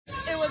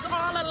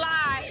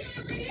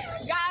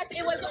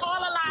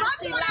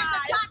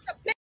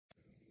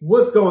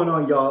What's going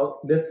on, y'all?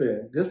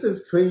 Listen, this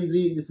is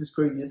crazy. This is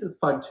crazy. This is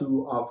part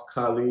 2 of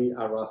Carlee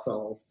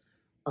Russell's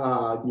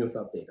news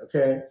update,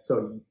 okay?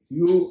 So if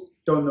you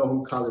don't know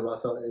who Carlee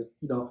Russell is,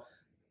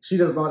 she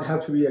does not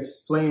have to be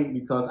explained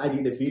because I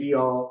did a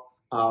video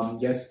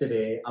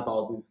yesterday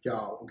about this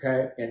girl,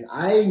 okay? And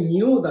I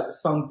knew that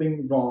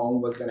something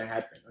wrong was gonna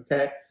happen,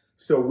 okay?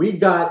 So we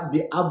got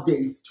the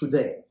updates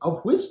today, of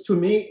which to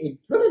me, it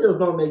really does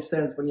not make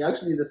sense when you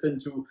actually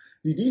listen to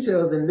the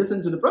details and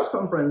listen to the press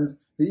conference.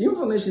 The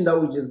information that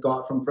we just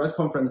got from press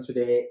conference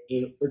today,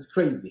 it's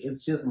crazy.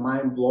 It's just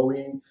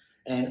mind-blowing.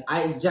 And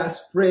I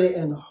just pray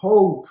and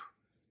hope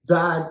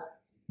that,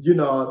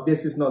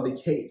 this is not the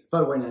case.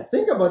 But when I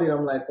think about it,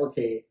 I'm like,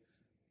 okay,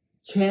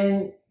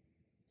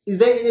 is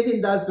there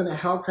anything that's going to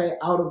help her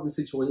out of the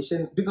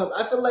situation? Because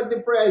I feel like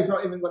the prayer is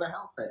not even going to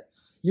help her.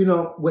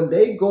 When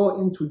they go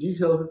into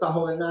details, it's a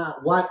whole lot,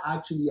 what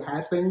actually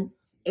happened,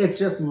 it's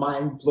just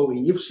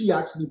mind-blowing. If she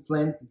actually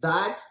planned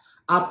that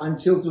up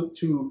until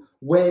to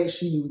where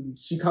she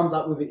comes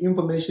up with the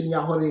information,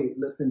 yeah,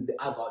 listen,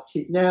 I got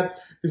kidnapped,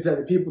 these are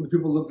the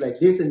people look like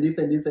this and this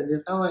and this and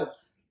this. I'm like,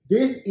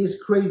 this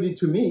is crazy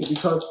to me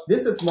because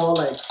this is more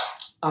like,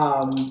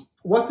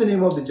 what's the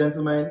name of the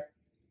gentleman?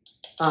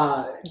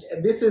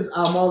 This is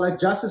more like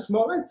Justice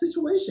Smollett's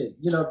situation.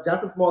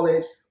 Justice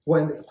Smollett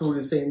went through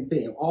the same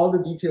thing. All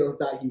the details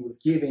that he was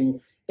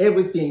giving,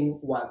 everything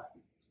was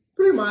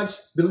pretty much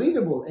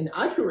believable and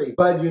accurate.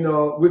 But,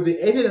 with the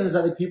evidence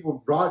that the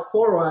people brought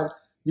forward,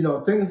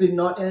 things did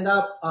not end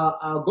up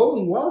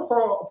going well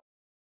for.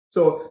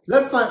 So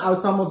let's find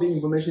out some of the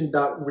information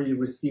that we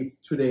received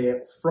today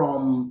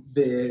from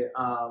the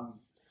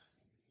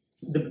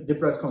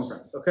press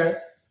conference, okay?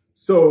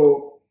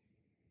 So,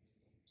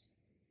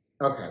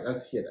 okay,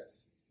 let's hear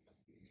this.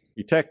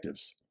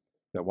 Detectives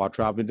that while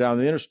traveling down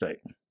the interstate,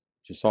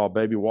 she saw a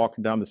baby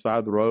walking down the side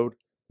of the road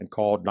and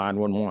called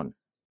 911.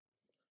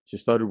 She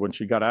stated when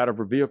she got out of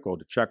her vehicle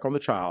to check on the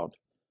child,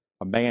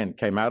 a man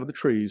came out of the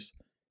trees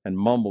and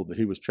mumbled that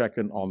he was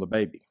checking on the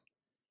baby.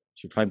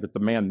 She claimed that the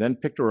man then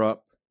picked her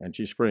up and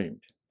she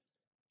screamed.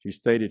 She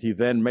stated he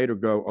then made her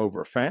go over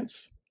a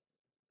fence.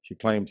 She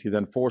claims he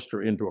then forced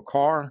her into a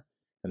car,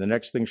 and the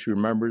next thing she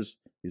remembers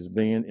is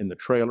being in the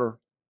trailer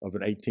of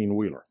an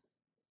 18-wheeler.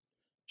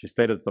 She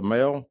stated that the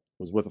male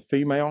was with a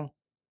female.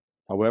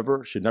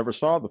 However, she never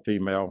saw the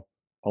female,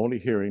 only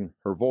hearing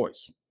her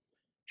voice.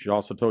 She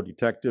also told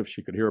detectives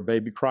she could hear a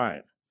baby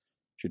crying.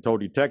 She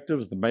told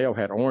detectives the male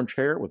had orange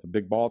hair with a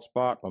big bald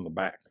spot on the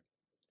back.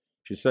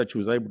 She said she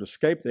was able to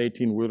escape the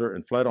 18-wheeler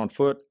and fled on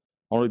foot,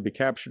 only to be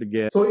captured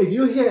again. So if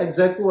you hear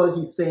exactly what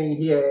he's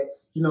saying here,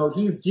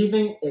 he's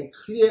giving a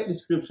clear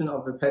description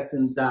of the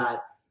person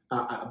that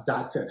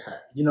abducted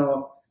her.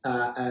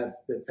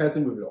 The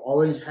person with the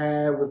orange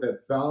hair, with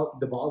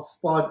the bald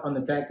spot on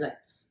the back. Like,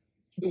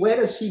 where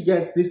does she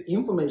get this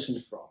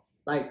information from?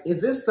 Like,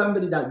 is this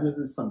somebody that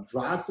uses some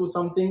drugs or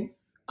something?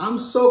 I'm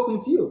so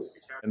confused.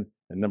 And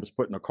then was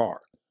put in a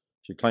car.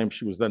 She claimed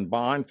she was then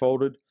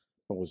blindfolded,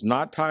 but was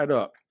not tied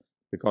up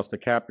because the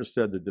captor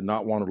said they did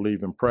not want to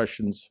leave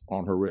impressions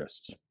on her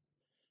wrists.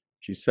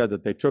 She said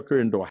that they took her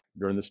into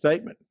during the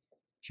statement.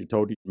 She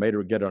told he made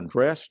her get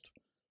undressed.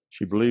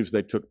 She believes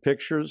they took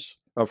pictures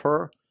of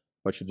her,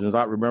 but she does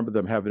not remember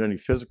them having any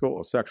physical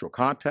or sexual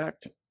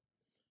contact.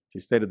 She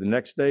stated the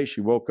next day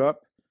she woke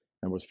up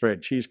and was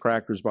fed cheese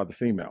crackers by the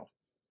female.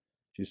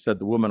 She said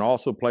the woman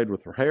also played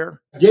with her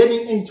hair.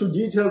 Getting into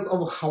details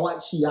of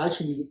what she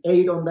actually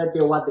ate on that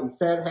day, what they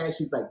fed her,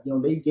 she's like,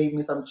 they gave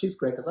me some cheese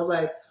crackers. I'm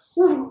like,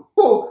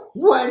 whoa,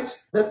 what?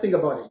 Let's think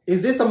about it.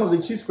 Is this some of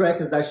the cheese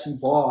crackers that she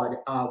bought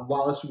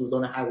while she was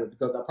on the highway?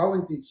 Because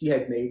apparently she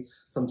had made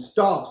some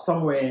stops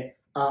somewhere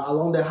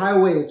along the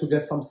highway to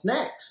get some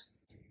snacks.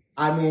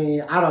 I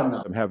mean, I don't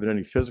know. Them having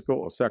any physical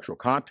or sexual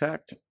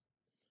contact.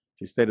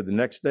 She stated the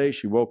next day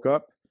she woke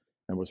up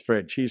and was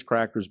fed cheese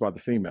crackers by the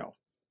female.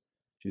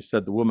 She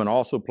said the woman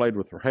also played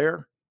with her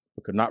hair,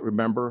 but could not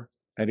remember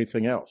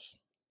anything else.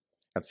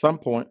 At some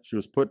point, she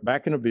was put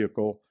back in a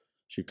vehicle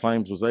she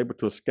claims was able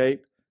to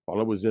escape while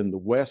it was in the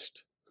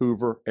West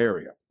Hoover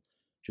area.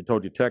 She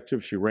told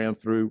detectives she ran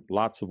through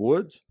lots of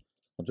woods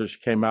until she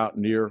came out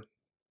near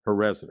her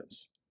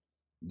residence.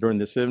 During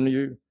this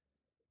interview,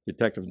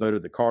 detectives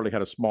noted that Carlee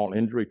had a small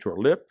injury to her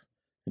lip,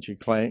 and she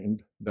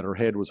claimed that her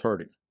head was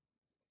hurting.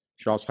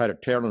 She also had a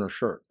tear in her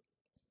shirt.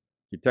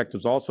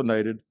 Detectives also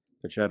noted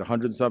that she had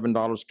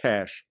 $107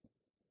 cash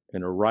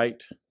in her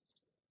right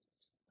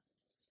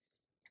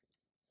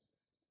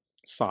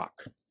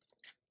sock.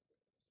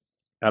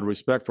 Out of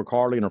respect for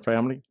Carlee and her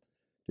family,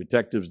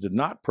 detectives did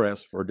not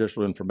press for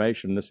additional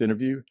information in this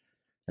interview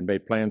and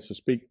made plans to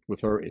speak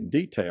with her in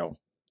detail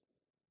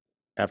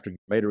after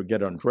made her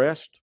get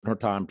undressed and her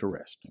time to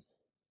rest.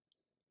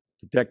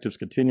 Detectives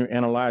continue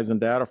analyzing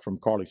data from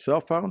Carlee's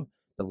cell phone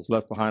that was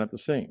left behind at the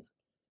scene.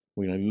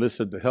 We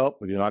enlisted the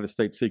help of the United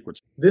States Secret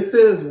Service. This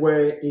is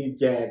where it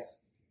gets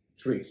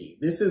tricky.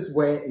 This is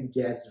where it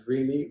gets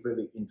really,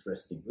 really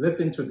interesting.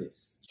 Listen to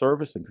this.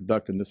 Service in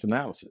conducting this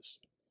analysis.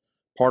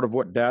 Part of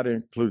what data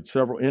includes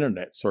several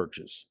internet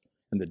searches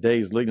in the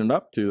days leading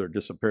up to their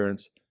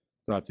disappearance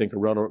that I think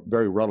are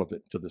very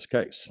relevant to this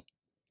case.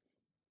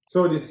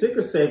 So the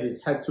Secret Service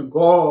had to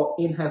go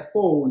in her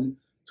phone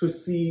to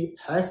see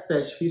her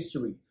search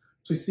history,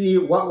 to see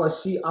what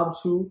was she up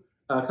to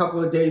a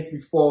couple of days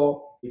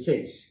before the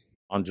case.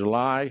 On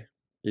July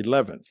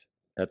 11th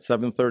at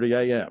 7:30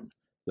 a.m.,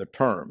 the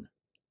term,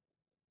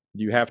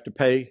 "You have to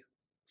pay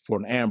for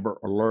an Amber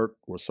Alert,"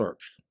 was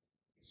searched.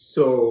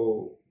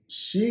 So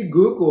she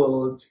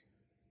Googled,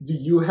 "Do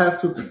you have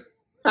to..."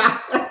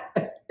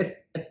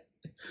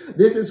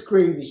 This is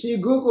crazy. She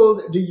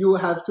Googled, "Do you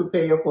have to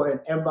pay for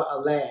an Amber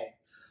Alert?"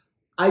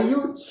 Are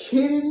you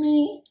kidding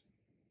me?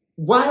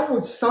 Why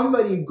would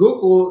somebody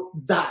Google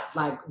that?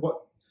 Like,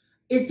 what?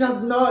 It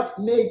does not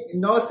make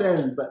no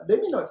sense. But let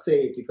me not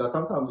say it, because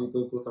sometimes we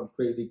Google some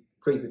crazy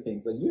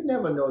things, but you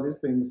never know. These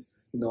things,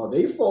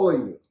 they follow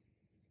you.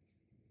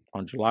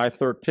 On July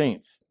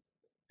 13th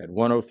at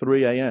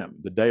 1:03 a.m.,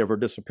 the day of her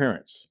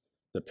disappearance,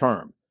 the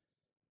term,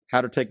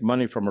 "How to take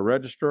money from a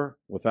register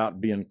without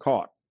being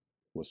caught,"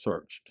 was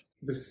searched.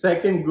 The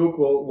second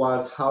Google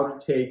was how to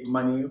take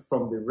money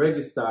from the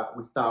register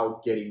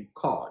without getting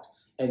caught.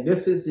 And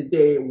this is the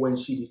day when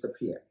she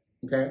disappeared,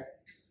 okay?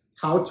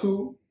 How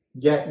to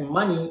get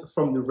money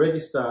from the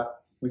register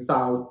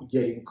without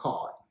getting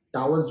caught.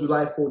 That was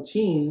July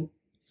 14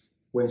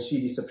 when she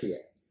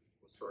disappeared.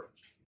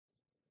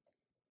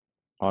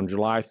 On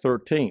July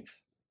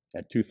 13th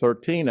at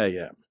 2:13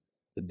 a.m.,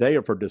 the day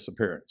of her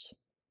disappearance,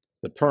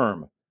 the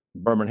term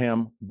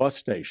Birmingham bus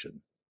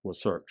station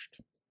was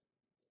searched.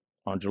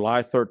 On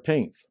July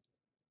 13th,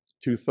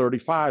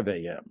 2:35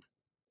 a.m.,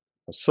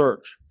 a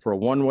search for a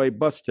one-way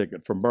bus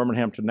ticket from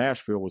Birmingham to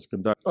Nashville was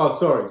conducted. Oh,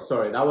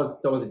 sorry. That was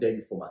the day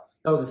before.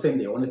 That was the same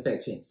day, on the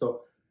 13th.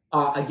 So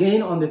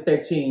again, on the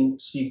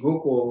 13th, she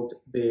Googled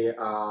the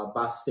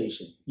bus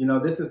station.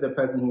 This is the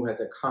person who has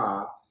a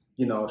car.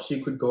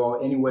 She could go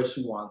anywhere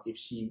she wants if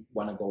she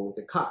want to go with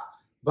the car.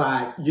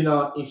 But,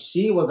 if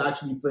she was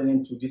actually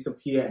planning to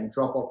disappear and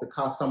drop off the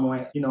car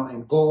somewhere,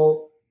 and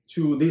go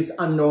to this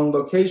unknown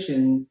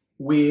location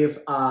with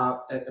a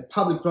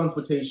public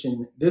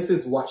transportation, this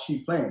is what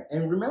she planned.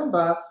 And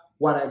remember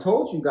what I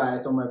told you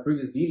guys on my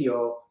previous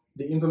video,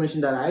 the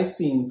information that I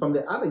seen from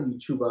the other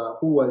YouTuber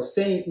who was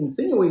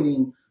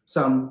insinuating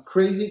some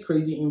crazy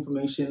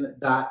information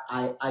that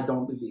I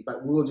don't believe.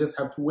 But we will just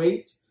have to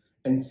wait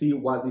and see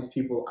what these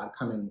people are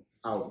coming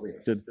out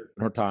with.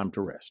 Her time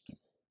to rest,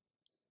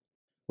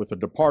 with a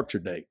departure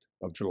date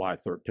of July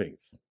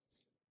 13th.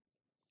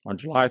 On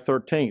July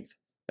 13th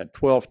at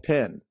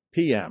 12:10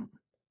 p.m.,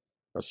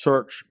 a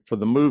search for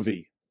the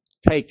movie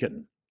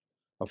Taken,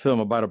 a film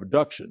about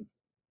abduction,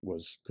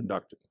 was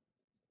conducted.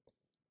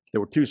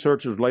 There were 2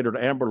 searches related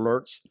to Amber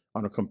Alerts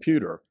on a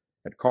computer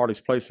at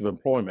Carlee's place of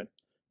employment,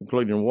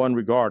 including one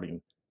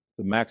regarding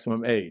the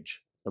maximum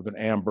age of an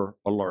Amber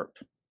Alert.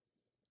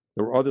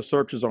 There were other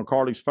searches on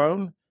Carlee's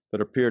phone that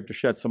appeared to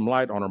shed some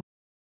light on her.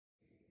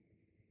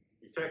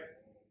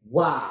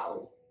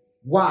 Wow.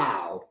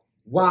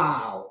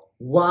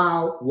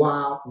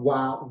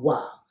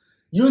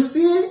 You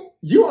see,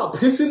 you are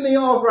pissing me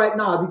off right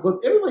now, because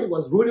everybody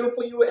was rooting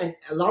for you, and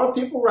a lot of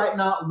people right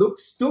now look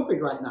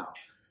stupid right now.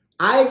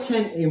 I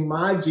can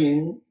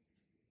imagine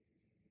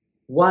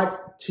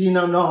what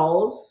Tina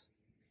Knowles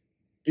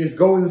is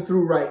going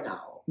through right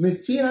now.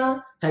 Miss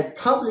Tina had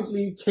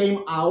publicly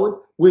came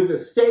out with a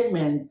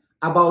statement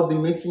about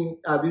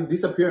the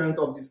disappearance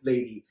of this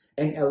lady,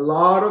 and a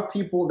lot of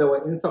people that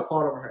were in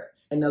support of her,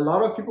 and a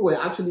lot of people were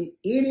actually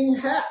eating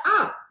her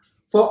up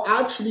for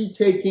actually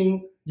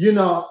taking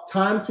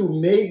time to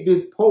make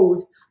this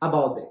post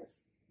about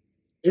this.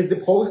 Is the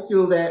post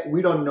still there?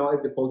 We don't know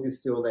if the post is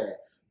still there.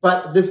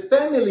 But the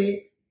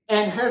family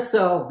and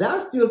herself,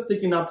 that's still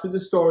sticking up to the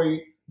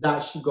story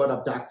that she got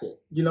abducted.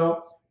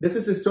 This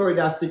is the story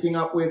that's sticking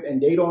up with,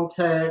 and they don't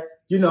care.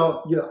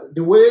 The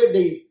way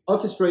they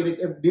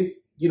orchestrated this,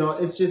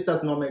 it just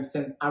does not make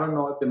sense. I don't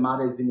know if the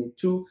mother is in it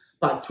too,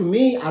 but to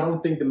me, I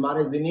don't think the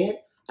mother is in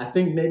it. I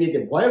think maybe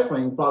the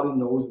boyfriend probably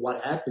knows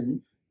what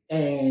happened,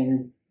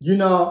 and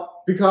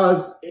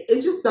because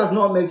it just does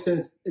not make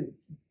sense.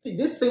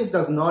 These things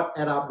does not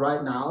add up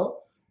right now.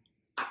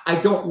 I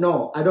don't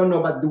know,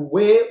 but the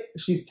way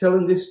she's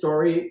telling this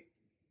story,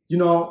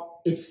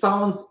 it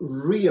sounds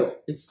real.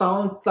 It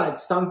sounds like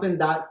something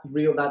that's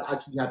real that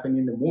actually happened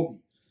in the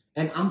movie.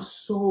 And I'm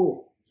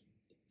so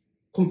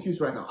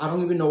confused right now. I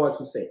don't even know what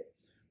to say.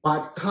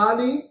 But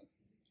Carlee,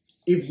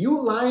 if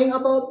you're lying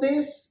about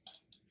this,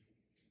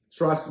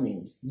 trust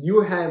me,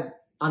 you have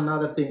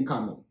another thing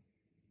coming.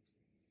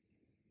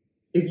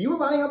 If you're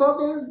lying about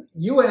this,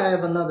 you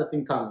have another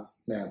thing coming,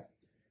 man.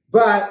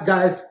 But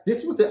guys,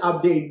 this was the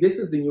update. This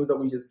is the news that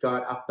we just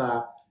got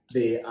after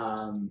the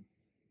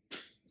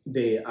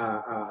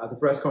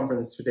press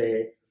conference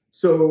today.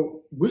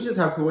 So we just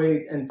have to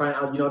wait and find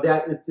out.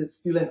 That it's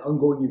still an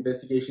ongoing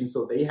investigation,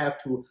 so they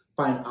have to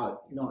find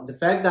out. The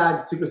fact that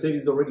the Secret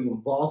Service is already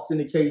involved in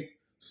the case,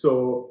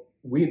 so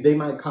they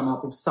might come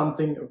up with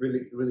something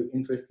really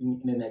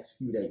interesting in the next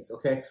few days.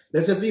 Okay,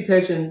 let's just be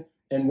patient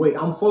and wait.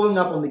 I'm following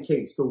up on the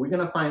case, so we're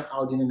gonna find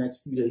out in the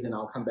next few days, and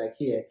I'll come back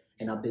here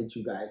and update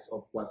you guys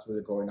of what's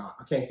really going on.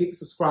 Okay, hit the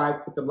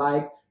subscribe, hit the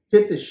like,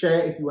 hit the share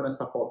if you want to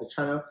support the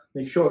channel.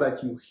 Make sure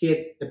that you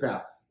hit the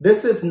bell.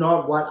 This is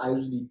not what I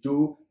usually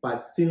do,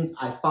 but since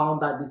I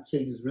found that this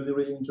case is really,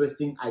 really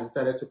interesting, I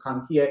decided to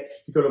come here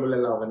just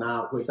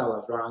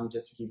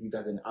to give you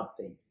guys an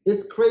update.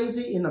 It's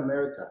crazy in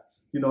America.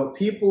 You know,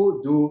 people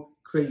do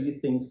crazy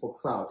things for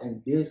clout,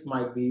 and this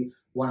might be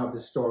one of the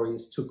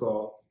stories to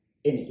go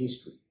in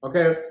history.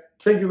 Okay,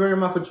 thank you very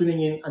much for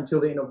tuning in. Until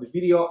the end of the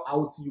video, I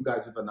will see you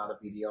guys with another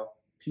video.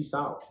 Peace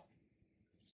out.